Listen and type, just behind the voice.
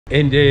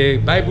In the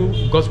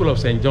Bible, Gospel of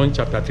St. John,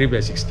 chapter 3,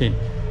 verse 16,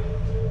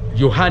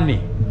 Yohane,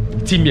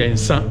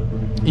 Timiensa,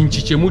 in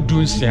Chichemu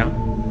Dunsia,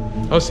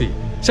 Ose,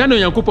 Sano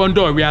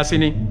Yankupondo, we are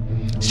sinning.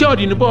 Si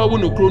odinbo wo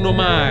no krono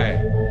mai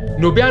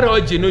no biara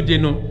oje no de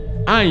no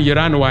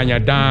anyira no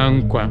wanya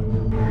dankwa.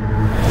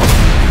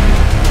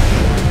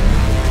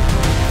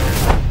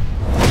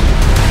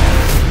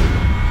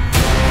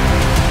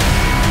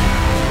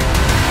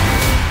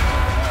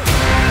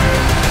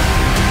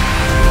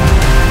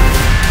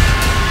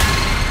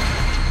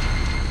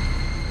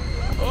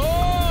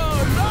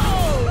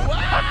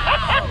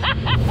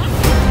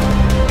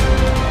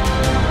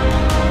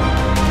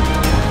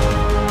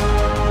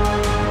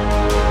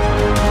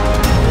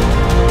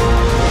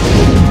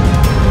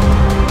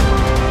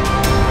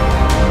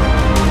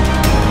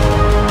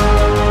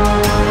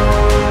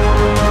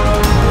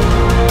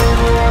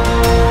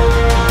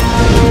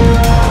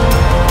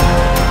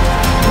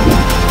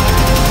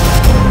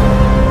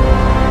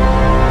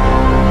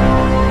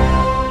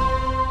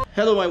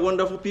 Hello, my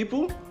wonderful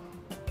people.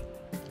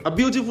 A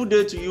beautiful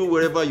day to you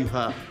wherever you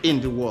are in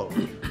the world.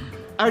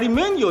 I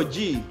remain your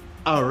G,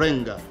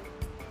 Arenga.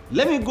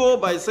 Let me go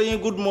by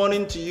saying good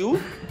morning to you,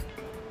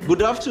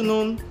 good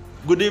afternoon,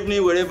 good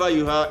evening, wherever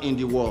you are in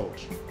the world.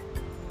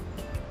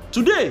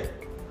 Today,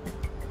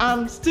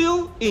 I'm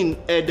still in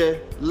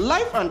Ede,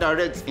 live and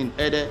direct in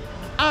Ede,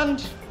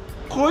 and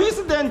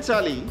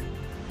coincidentally,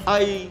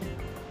 I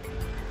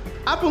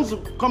happened to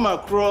come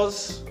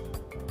across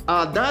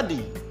our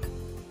daddy,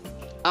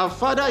 our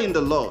father in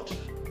the Lord.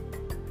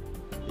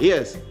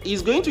 Yes,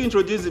 he's going to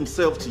introduce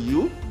himself to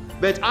you,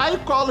 but I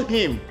call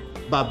him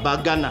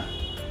Babagana.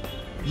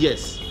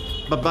 Yes,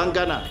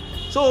 Babangana.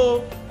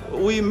 So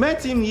we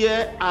met him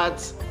here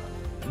at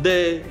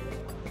the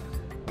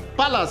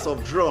Palace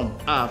of Drum,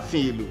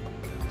 Filu.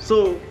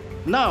 So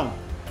now,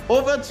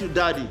 over to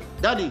Daddy.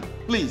 Daddy,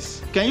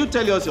 please, can you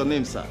tell us your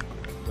name, sir?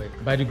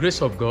 By the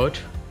grace of God,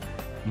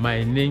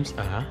 my names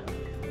are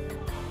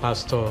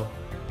Pastor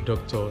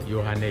Dr.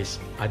 Johannes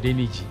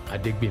Adeniji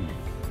Adegbemi.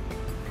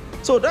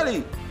 So,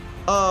 Daddy,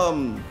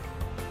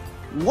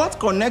 what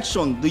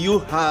connection do you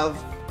have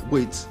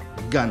with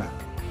Ghana?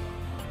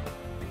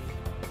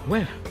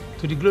 Well,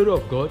 to the glory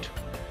of God,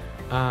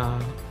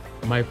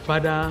 my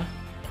father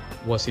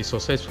was a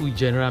successful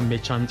general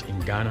merchant in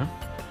Ghana,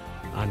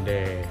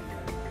 and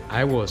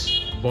I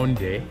was born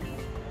there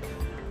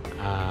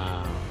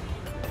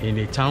in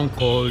a town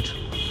called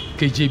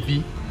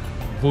KJB,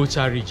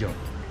 Volta region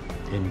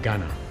in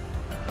Ghana.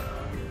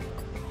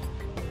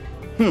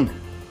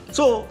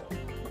 So,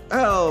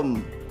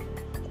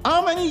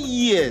 how many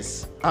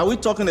years are we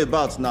talking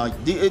about now?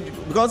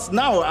 Because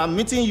now I'm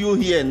meeting you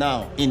here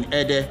now in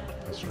Ede.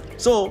 That's right.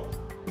 So,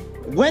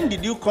 when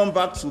did you come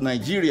back to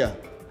Nigeria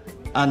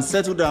and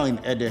settle down in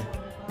Ede?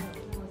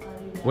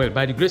 Well,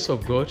 by the grace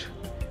of God,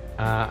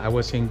 I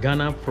was in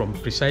Ghana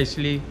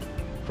precisely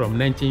from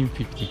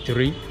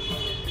 1953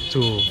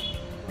 to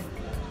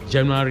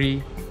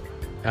January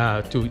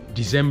to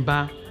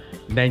December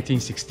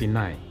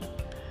 1969.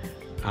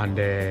 And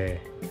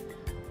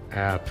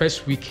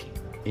first week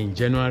in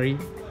January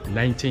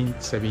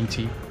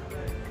 1970,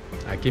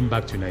 I came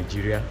back to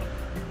Nigeria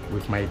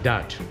with my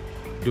dad,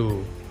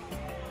 though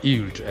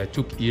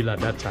took ill at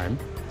that time,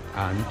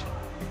 and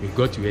we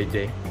got to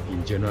Ede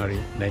in January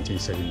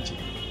 1970.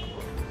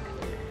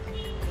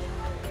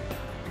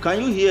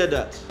 Can you hear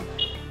that?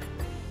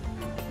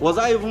 Was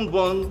I even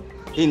born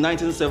in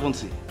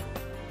 1970?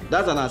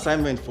 That's an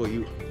assignment for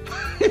you.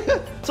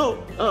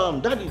 So,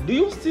 Daddy, do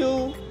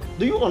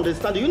you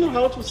understand? Do you know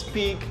how to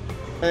speak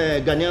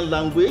Ghanaian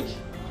language?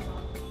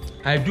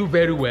 I do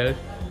very well.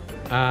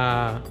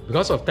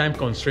 Because of time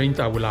constraint,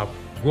 I will have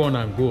gone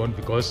and go on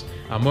because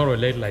I'm more or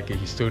less like a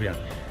historian.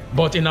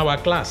 But in our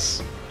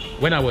class,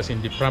 when I was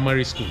in the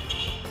primary school,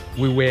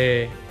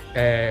 we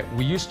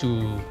used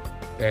to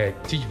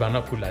teach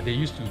vernacular. They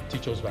used to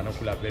teach us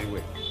vernacular very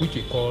well, which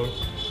we call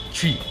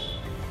Twi.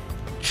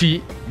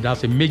 Twi,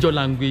 that's a major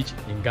language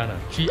in Ghana.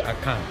 Twi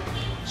Akan.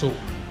 So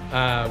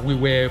we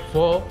were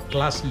four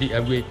class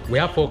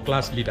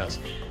leaders.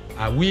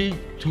 We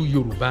two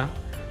Yoruba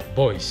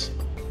boys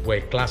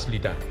were class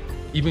leader,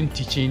 even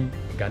teaching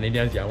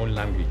Ghanaians their own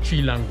language,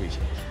 Twi language.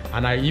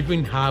 And I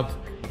even have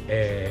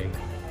a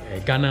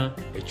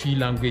Twi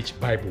language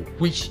Bible,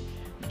 which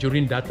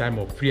during that time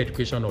of free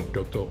education of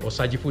Dr.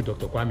 Osajifu,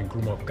 Dr. Kwame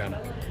Nkrumah of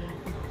Ghana,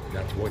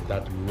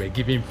 that we were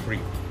giving free.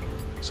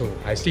 So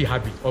I still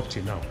have it up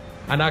to now.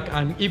 And I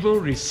can even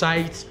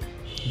recite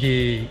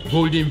the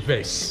golden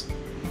verse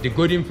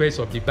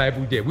of the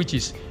Bible there, which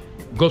is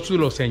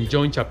Gospel of St.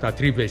 John chapter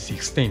 3 verse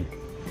 16.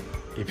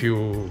 If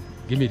you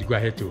give me the go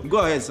ahead to. Go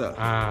ahead, sir.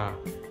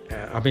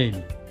 I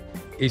mean,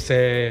 it's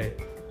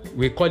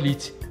we call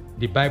it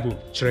the Bible,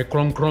 Chere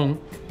Krong Krong.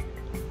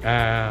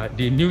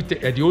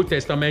 The Old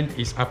Testament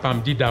is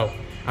Apam Didao,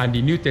 and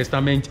the New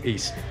Testament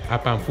is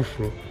Apam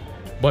Fufro.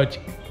 But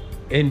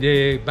in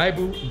the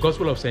Bible,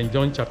 Gospel of St.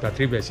 John chapter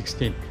 3 verse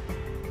 16,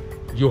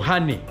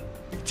 Yohane,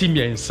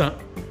 Timiensa,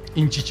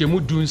 in Chichemu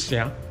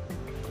Dunsia,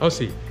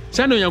 Ose,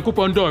 Sano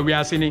Yankupondo, we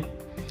are sinning.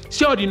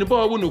 Si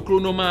odinbo wo no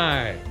krono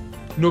mai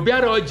no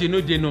biara oji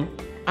no de no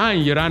an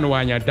yira no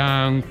anya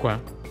dankwa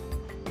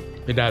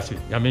medasi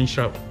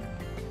yamensha.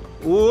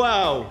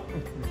 Wow,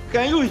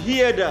 can you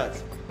hear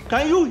that?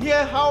 Can you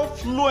hear how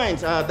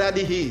fluent our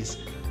daddy is?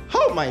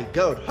 Oh my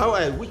God, how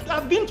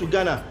I've been to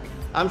Ghana.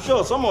 I'm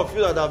sure some of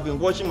you that have been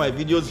watching my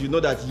videos, you know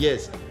that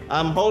yes,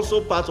 I'm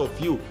also part of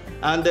you.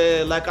 And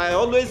like I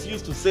always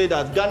used to say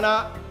that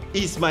Ghana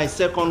is my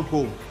second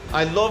home.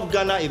 I love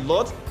Ghana a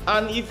lot.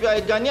 And if you are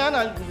a Ghanaian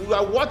and you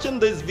are watching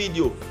this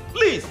video,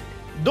 please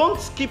don't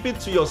keep it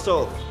to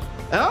yourself.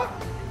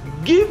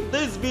 Give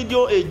this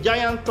video a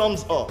giant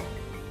thumbs up.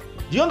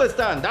 Do you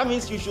understand? That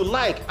means you should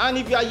like. And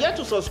if you are yet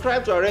to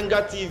subscribe to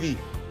Arenga TV,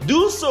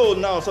 do so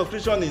now.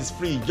 Subscription is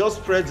free.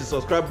 Just press the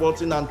subscribe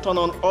button and turn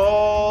on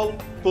all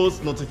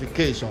post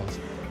notifications.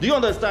 Do you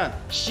understand?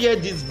 Share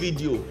this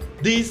video.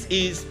 This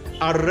is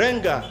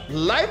Arenga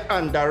live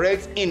and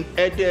direct in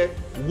Ede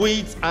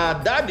with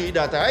our daddy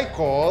that I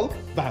call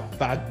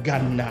Baba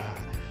Ghana.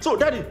 So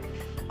daddy,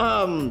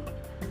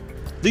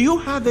 do you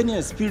have any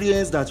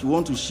experience that you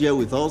want to share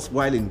with us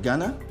while in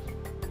Ghana?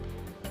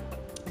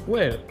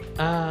 Well,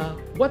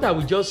 what I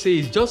would just say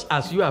is just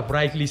as you have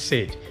rightly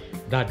said,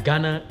 that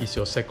Ghana is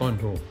your second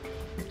home.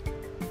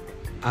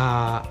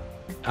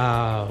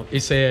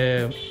 It's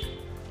a,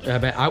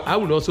 I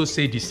would also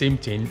say the same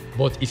thing,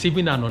 but it's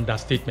even an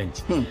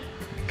understatement.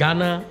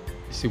 Ghana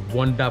is a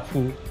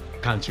wonderful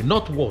country.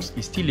 Not worse,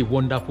 it's still a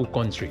wonderful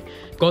country.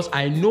 Because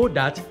I know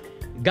that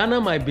Ghana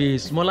might be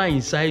smaller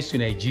in size to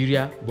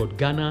Nigeria, but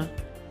Ghana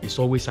is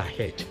always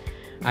ahead.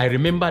 I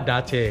remember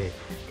that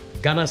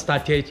Ghana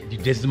started the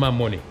decimal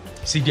money,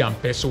 Cedi and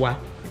Pesewa,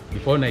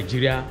 before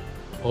Nigeria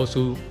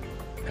also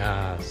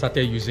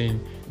started using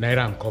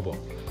Naira and Kobo.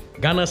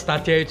 Ghana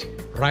started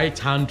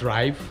right-hand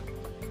drive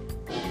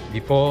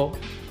before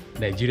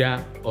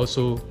Nigeria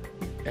also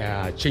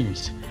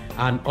changed.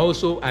 And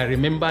also I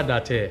remember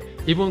that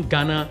even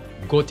Ghana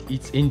got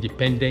its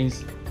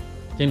independence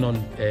on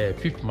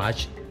 5th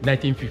March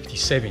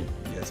 1957.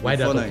 Yes, while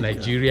that of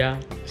Nigeria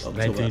is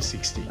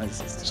 1960.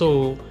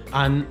 So,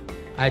 and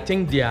I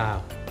think they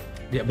are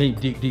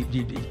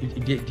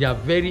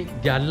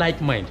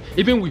like mind.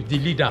 Even with the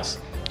leaders,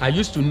 I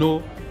used to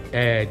know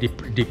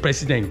the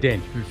president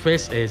then, the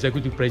first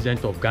executive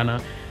president of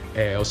Ghana,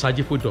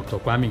 Osajifo Dr.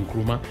 Kwame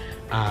Nkrumah,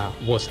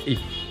 was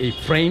a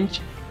friend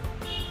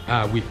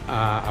with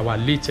our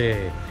late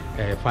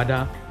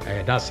father,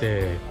 that's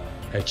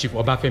Chief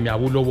Obafemi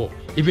Awolowo,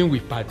 even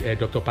with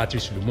Dr.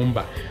 Patrice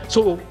Lumumba.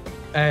 So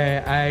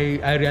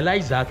I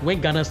realized that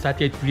when Ghana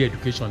started free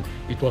education,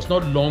 it was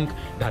not long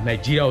that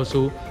Nigeria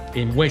also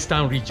in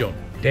Western region,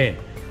 then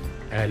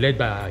led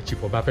by Chief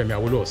Obafemi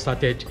Awolowo,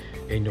 started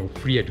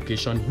free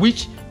education,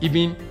 which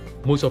even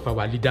most of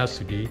our leaders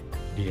today,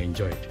 they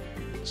enjoyed.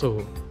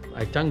 So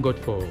I thank God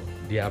for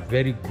they are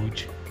very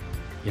good,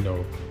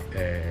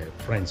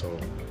 friends or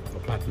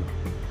partner.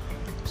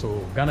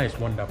 So Ghana is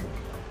wonderful.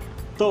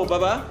 So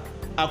Baba,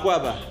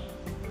 Akwaba.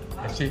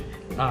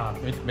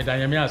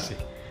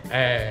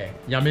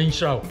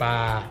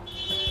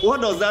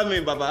 What does that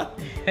mean, Baba?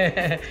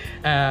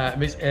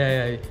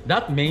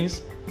 That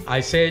means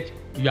I said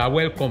you are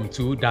welcome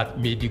to that.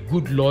 May the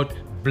good Lord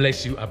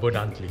bless you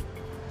abundantly.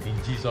 In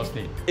Jesus'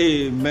 name.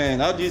 Amen.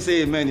 How do you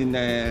say amen in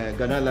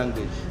Ghana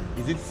language?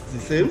 Is it the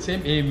same?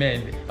 Same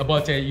amen.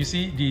 But you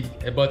see,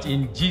 but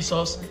in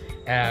Jesus,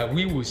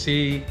 we will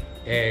say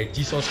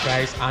Jesus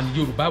Christ, and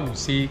Yoruba will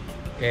say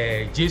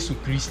Jesu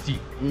Christi,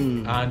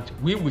 and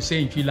we will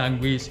say in three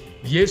languages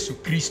Yesu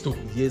Christo.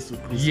 Yesu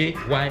Christo.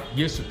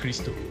 Yesu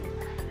Christo.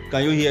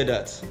 Can you hear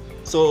that?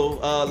 So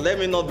let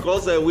me know,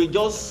 because we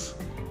just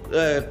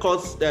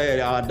caught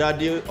our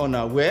daddy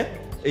unaware.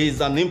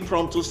 It's an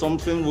impromptu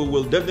something. We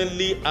will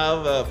definitely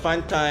have a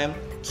fun time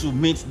to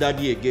meet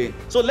daddy again.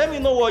 So let me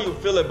know what you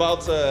feel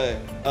about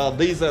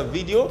this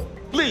video.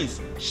 Please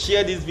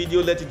share this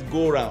video. Let it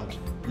go around.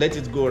 Let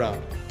it go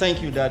around.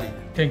 Thank you, daddy.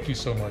 Thank you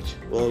so much.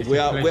 Well, we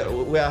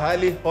are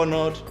highly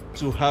honored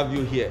to have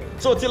you here.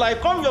 So till I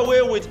come your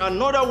way with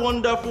another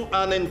wonderful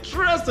and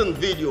interesting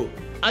video,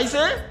 I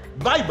say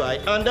bye-bye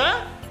and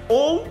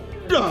oh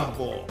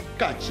double.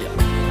 Catch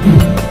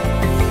ya.